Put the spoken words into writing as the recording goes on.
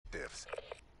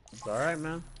It's alright,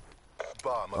 man.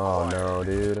 Bomb Oh acquired. no,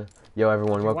 dude. Yo,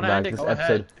 everyone, If you welcome want to end back. it, This go episode.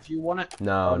 ahead. If you want it.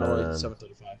 No, Oh, no, no, no, it's no.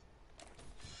 7:35.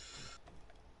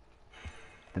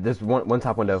 There's one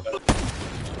top window. You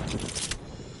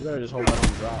better just hold that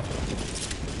on drop.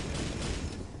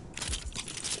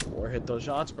 Or hit those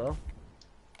shots, bro. Like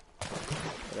I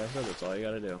said, that's all you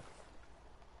gotta do.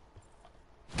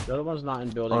 The other one's not in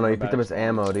building. Oh no, or you picked up his back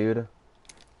ammo, spawns. dude.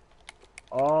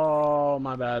 Oh,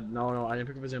 my bad. No, I didn't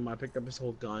pick up his ammo. I picked up his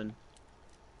whole gun.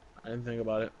 I didn't think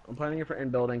about it. I'm planning it for in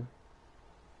building.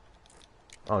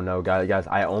 Oh no, guys,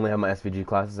 I only have my SVG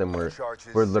classes and we're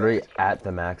Charges literally set. at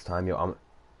the max time. Yo, what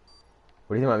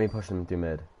do you think about me pushing them through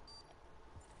mid?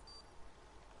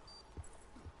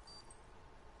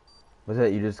 Was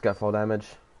it you just got fall damage?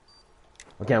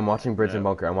 Okay, I'm watching bridge and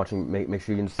bunker. I'm watching. Make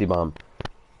sure you can see bomb.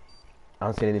 I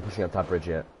don't see anything pushing up top bridge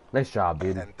yet. Nice job,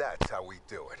 dude. And that's how we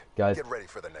do it. Guys. Get ready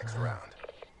for the next round.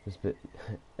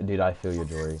 Dude, I feel you,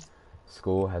 Jory.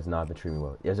 School has not been treating me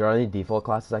well. Is there any default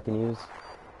classes I can use?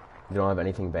 You don't have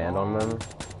anything banned on them?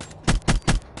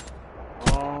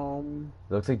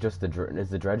 It looks like just is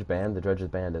the dredge banned? The dredge is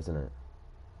banned, isn't it?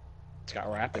 It's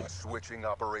got rapid. Switching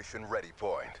operation ready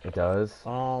point. It does?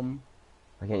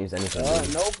 I can't use anything.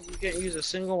 Nope, you can't use a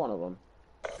single one of them.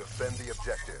 Defend the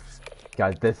objectives.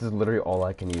 Guys, this is literally all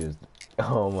I can use.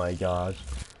 Oh my gosh.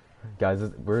 Guys,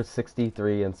 we're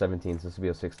 63 and 17, so this will be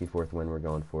a 64th win we're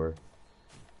going for.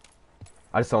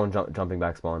 I just saw one jumping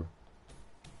back spawn.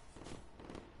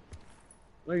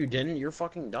 No, you didn't. You're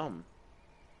fucking dumb.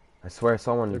 I swear I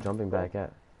saw one jumping back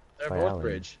at. They're by both Allen.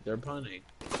 bridge. They're punny.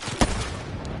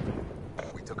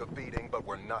 We took a beating, but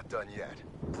we're not done yet.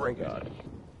 Oh Bring it. god.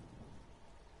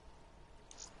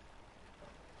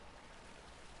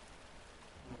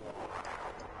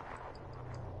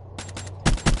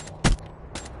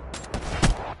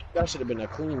 That should have been a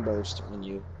clean burst on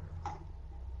you.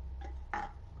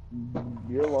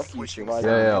 You're lucky you survived.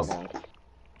 Yeah, that long.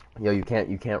 Yo, you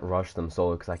can't rush them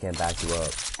solo because I can't back you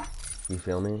up. You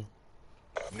feel me?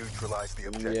 Neutralize the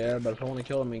objective. Yeah, but if I want to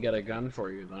kill him and get a gun for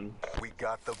you, then. We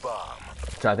got the bomb.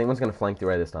 So I think one's gonna flank the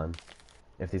right this time.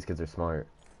 If these kids are smart.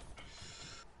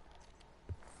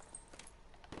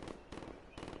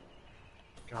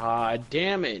 God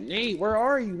damn it, Nate, where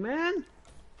are you, man?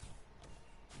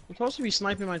 I'm supposed to be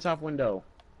sniping my top window.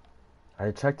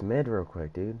 I checked mid real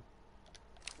quick, dude.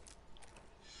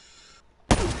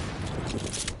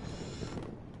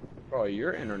 Bro,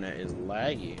 your internet is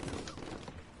laggy.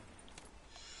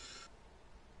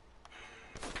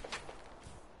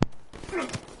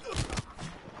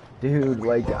 Dude,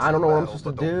 like, I don't know what I'm supposed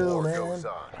to But the do, war man. goes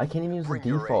on. I can't even use the Bring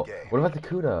your default. A game. What about the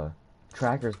CUDA?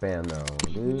 Tracker's banned, though,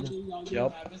 dude.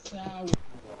 Yep.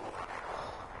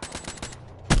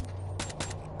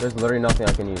 There's literally nothing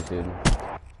I can use, dude.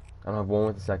 I don't have one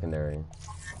with the secondary.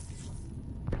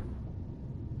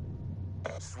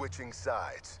 Switching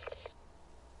sides.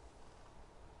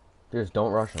 Dude, just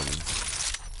don't rush them.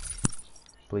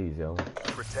 Please, yo.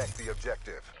 Protect the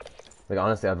objective. Like,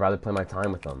 honestly, I'd rather play my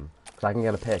time with them. Because I can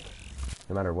get a pick.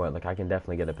 No matter what. Like, I can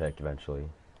definitely get a pick eventually.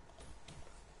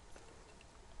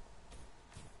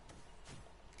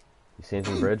 You see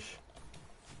anything, bridge?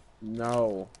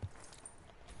 No.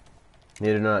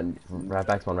 Neither not. Right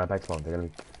back spawn, right back spawn. They're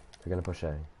gonna push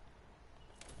A.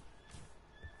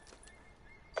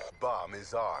 Bomb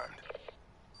is armed.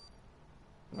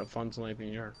 Have fun sniping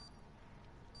here.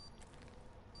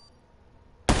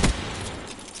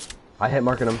 I hit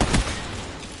marking him.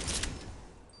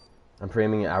 I'm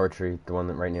pre-aiming at our tree, the one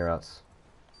that right near us.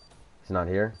 He's not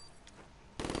here.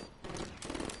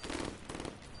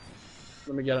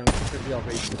 Let me get him. 50 off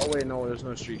 8. Oh wait, no, there's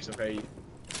no streaks. Okay,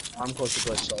 I'm close to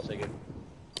glitch, so I'll take it.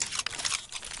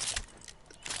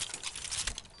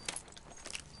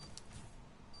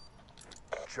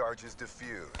 Charges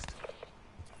diffused.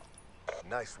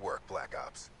 Nice work, Black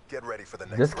Ops. Get ready for the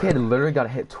next This kid round. literally got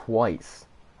hit twice.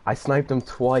 I sniped him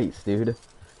twice, dude.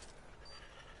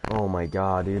 Oh my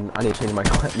god, dude. I need to change my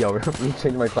yo, I need to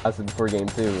change my class before game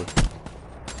 2.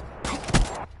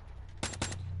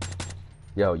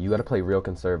 Yo, you gotta play real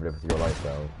conservative with your life,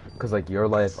 though. Because, like, your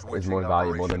life is more Switching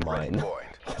valuable than operation ready mine.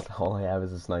 point. All I have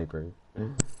is a sniper. Yeah,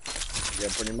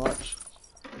 pretty much.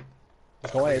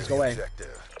 Let's go away, let's go Clear away. the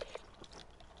objective.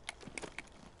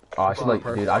 Oh, I should, like,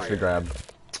 perfect. dude, I should grab.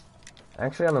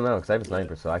 Actually, I don't know, because I have a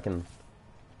sniper, so I can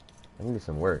do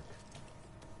some work.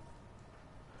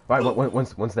 Alright,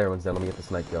 once there, let me get the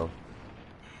snipe go.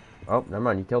 Oh, never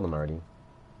mind, you killed him already.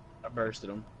 I bursted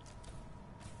him.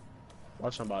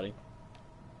 Watch somebody.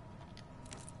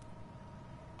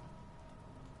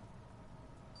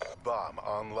 Bomb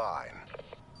online.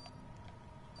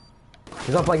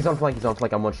 He's on flank, he's on flank, he's on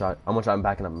flank, I'm one shot, I'm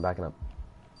backing up.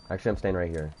 Actually, I'm staying right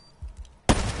here.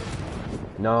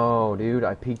 No, dude,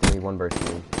 I peeked and he one burst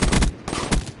me.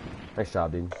 Nice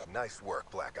job, dude. Nice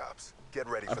work, Black Ops. Get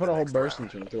ready I for put the a whole next burst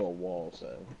round. into him through a wall,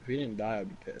 so if he didn't die, I'd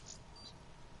be pissed.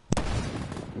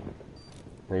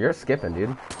 No, you're skipping,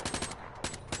 dude.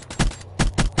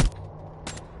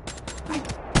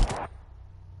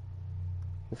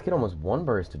 This kid almost one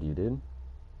bursted you, dude.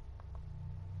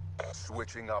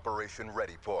 Switching operation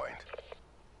ready point.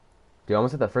 Dude, I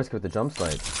almost hit that first kid with the jump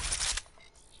snipe.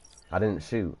 I didn't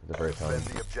shoot the first time.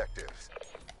 Defend the objectives.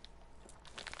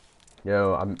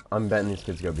 Yo, I'm betting these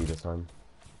kids go B this time.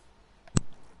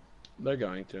 They're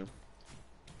going to.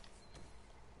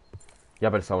 Yeah,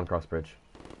 but I saw one cross bridge.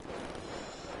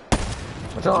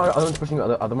 Watch out, other one's pushing,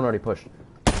 other one already pushed.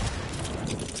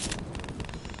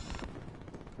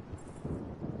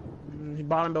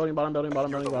 Bottom building, bottom building,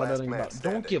 bottom You're building, the bottom last building. man Don't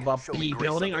standing. give up Show me B grace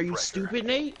building. under Are you pressure. stupid,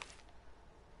 Nate?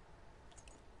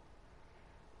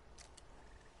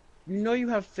 You know you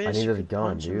have fish. I needed a could gun,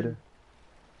 punch him dude. in.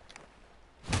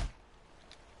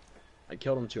 I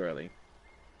killed him too early.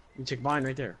 You take mine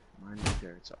right there. Mine right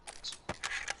there. It's up.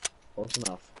 Close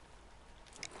enough.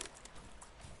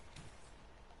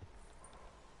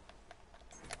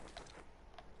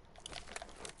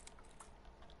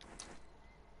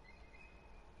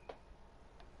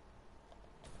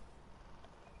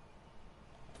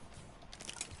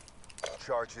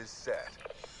 Charges set.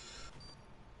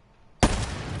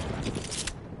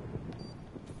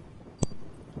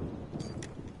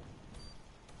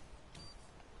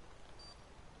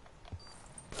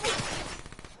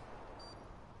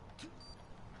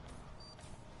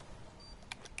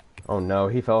 Oh no,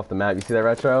 he fell off the map. You see that,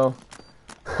 Retro?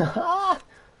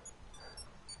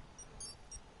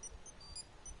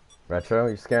 Retro,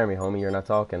 you're scaring me, homie. You're not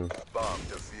talking. Bomb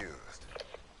defused.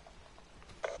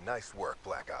 Nice work,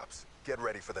 Black Ops. Get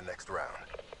ready for the next round.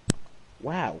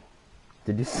 Wow.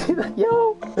 Did you see that?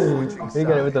 Yo! He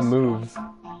got it with the moves.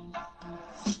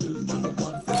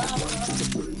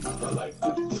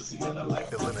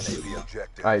 Eliminate the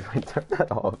objective. Alright, wait, turn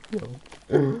that off, yo.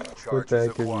 What the Charges heck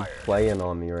is he acquired. playing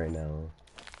on me right now?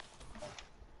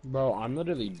 Bro, I'm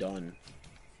literally done.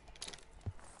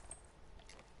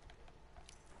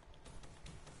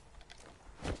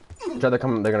 They're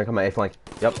gonna come at A flank.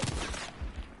 Yep.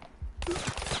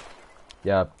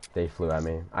 Yep, they flew at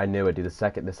me. I knew it, dude. The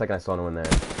second I saw no one there.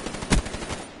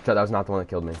 That was not the one that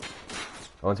killed me.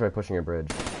 I one's already pushing your bridge.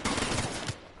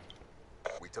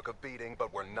 We took a beating,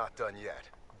 but we're not done yet.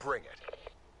 Bring it.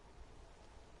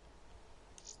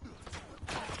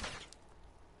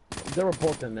 They were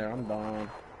both in there. I'm done.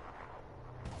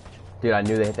 Dude, I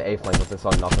knew they hit the A flank once I saw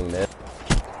nothing there.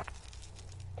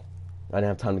 I didn't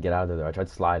have time to get out of there. I tried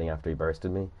sliding after he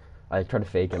bursted me. I tried to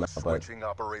fake him out, but Switching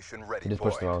operation ready he just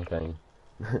point. pushed the wrong thing.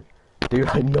 Dude,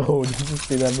 I know. Did you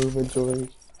see that movement, George?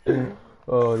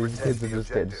 Oh, these Protect kids are the just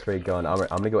getting objective. straight gun. I'm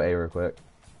gonna go A real quick.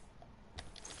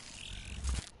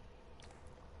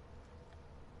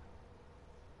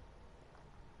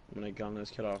 I'm gonna gun this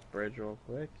kid off bridge real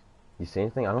quick. You see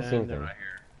anything? I don't see And they're anything.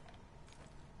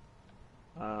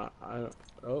 right here.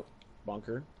 Oh,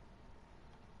 bunker.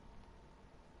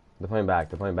 They're playing back.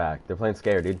 They're playing back. They're playing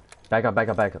scared, dude. Back up, back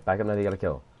up, back up. Back up now, you gotta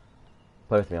kill.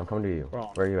 Play with me. I'm coming to you.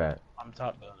 Bro. Where are you at? I'm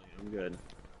top building. I'm good.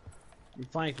 You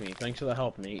flanked me. Thanks for the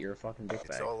help, Nate. You're a fucking It's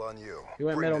dickbag. all on you. You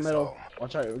went Bring middle, this middle. home.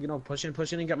 Watch out. You know, push in,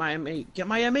 and get my M8. Get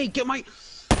my M8. Get my.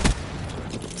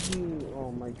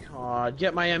 Oh my god.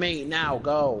 Get my M8 now.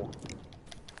 Go.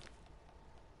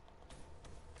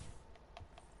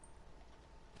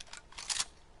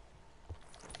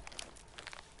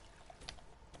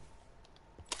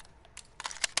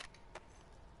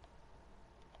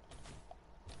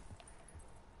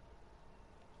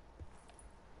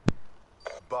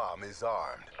 Bomb is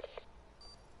armed.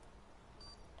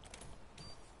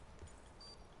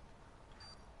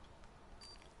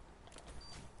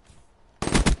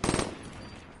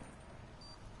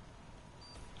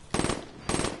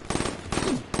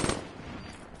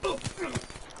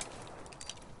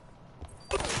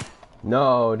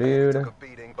 No, dude. Took a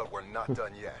beating, but we're not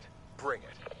done yet. Bring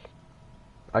it.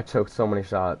 I choked so many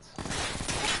shots.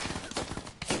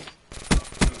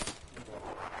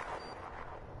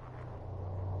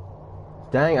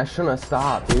 Dang, I shouldn't have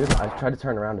stopped, dude. I tried to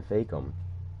turn around to fake him.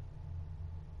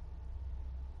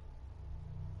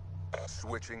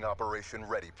 Switching operation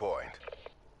ready point.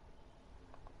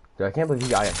 Dude, I can't believe he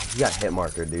got hit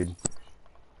marker, dude.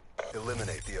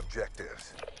 Eliminate the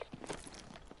objectives.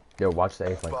 Yo, watch the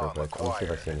A flank real Bomb quick. Let me see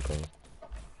if I acquired. see anything.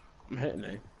 I'm hitting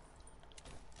it.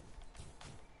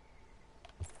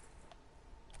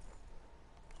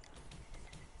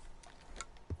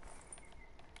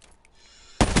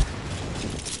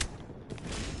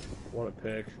 What a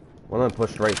pick. One of them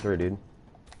pushed right through, dude.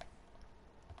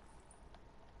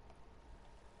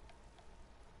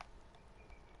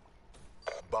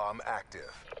 Bomb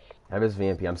active. I have his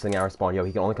VMP. I'm sitting at our spawn. Yo,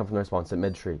 he can only come from their spawn. Sit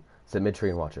mid-tree. Sit mid-tree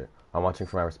and watch it. I'm watching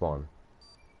from our spawn.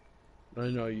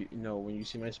 No, you know, when you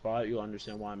see my spot, you'll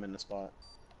understand why I'm in the spot.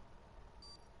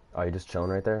 Oh, you just chilling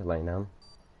right there? Laying down?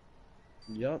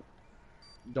 Yep.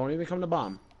 Don't even come to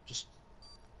bomb. Just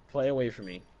play away from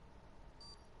me.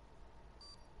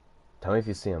 Tell me if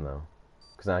you see him, though.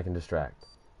 Because then I can distract.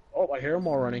 Oh, I hear him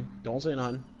more running. Don't say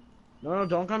none. No,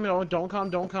 don't come. No, don't come.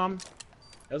 Don't come.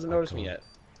 He hasn't noticed me yet.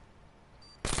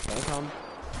 Don't come.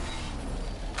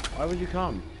 Why would you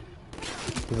come?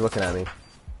 He's looking at me.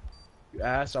 You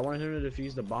asked. I wanted him to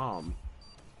defuse the bomb.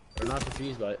 Or not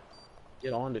defuse, but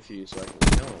get on defuse so I can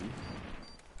kill him.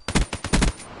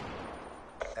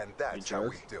 And that's You how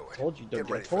jerk. we do it. Told you, Get I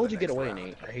ready for told the you get next away, round.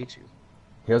 Nate. I hate you.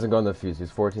 He hasn't gone to the fuse.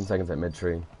 He's 14 seconds at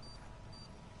mid-tree.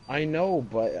 I know,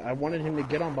 but I wanted him to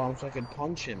get on bomb so I could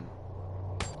punch him.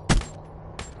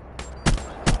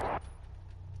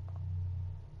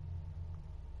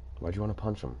 Why'd you want to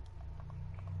punch him?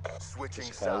 Switching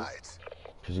Just 'cause. sides.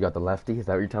 Because you got the lefty? Is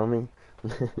that what you're telling me?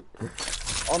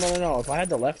 Oh, no. If I had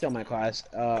the left on my class,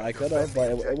 I could have,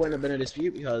 but it wouldn't have been a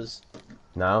dispute because...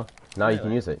 No? No, you can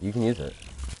Melee. use it. You can use it.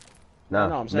 No,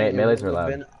 I'm saying melees are it would've allowed.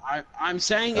 been- I'm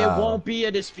saying it Oh. won't be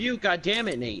a dispute, god damn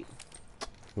it, Nate.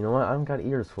 You know what? I don't got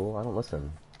ears, fool. I don't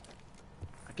listen.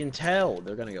 I can tell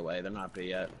they're gonna get away. They're not B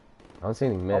yet. I don't see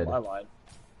anything mid. Oh, I lied.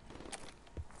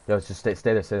 Yo, just stay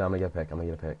there. I'm gonna get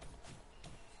a pick.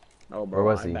 No, Where bro,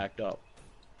 was I he? backed up.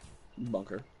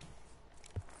 Bunker.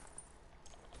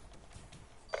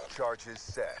 Charges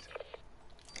set.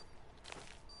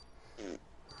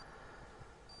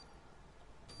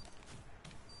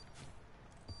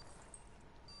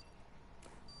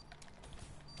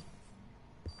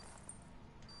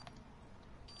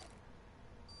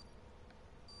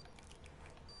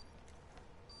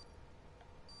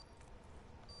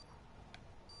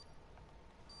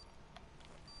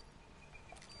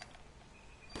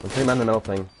 I'm putting him on the middle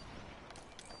thing.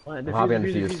 Hobby on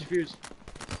Defuse.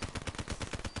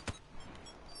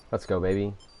 Let's go,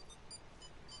 baby.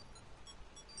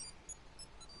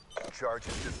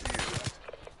 Charges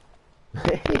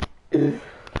defused.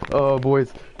 Oh,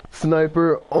 boys.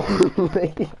 Sniper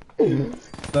only.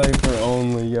 Sniper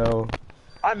only, yo.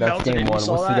 I That's melted game him. one. You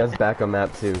saw We'll see you that? guys back on map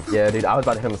 2. Yeah, dude, I was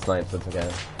about to hit him with snipes, so it's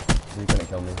okay. You couldn't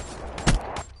kill me.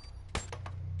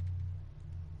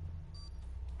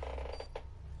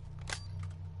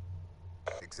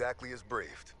 Exactly as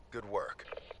briefed. Good work.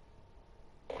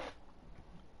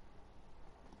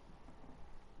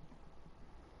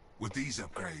 With these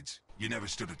upgrades, you never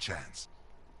stood a chance.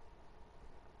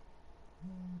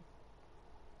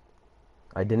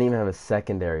 I didn't even have a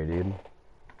secondary, dude.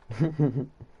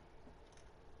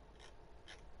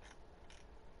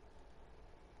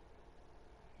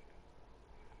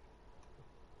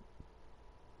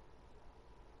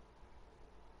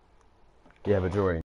 Yeah, but Jory.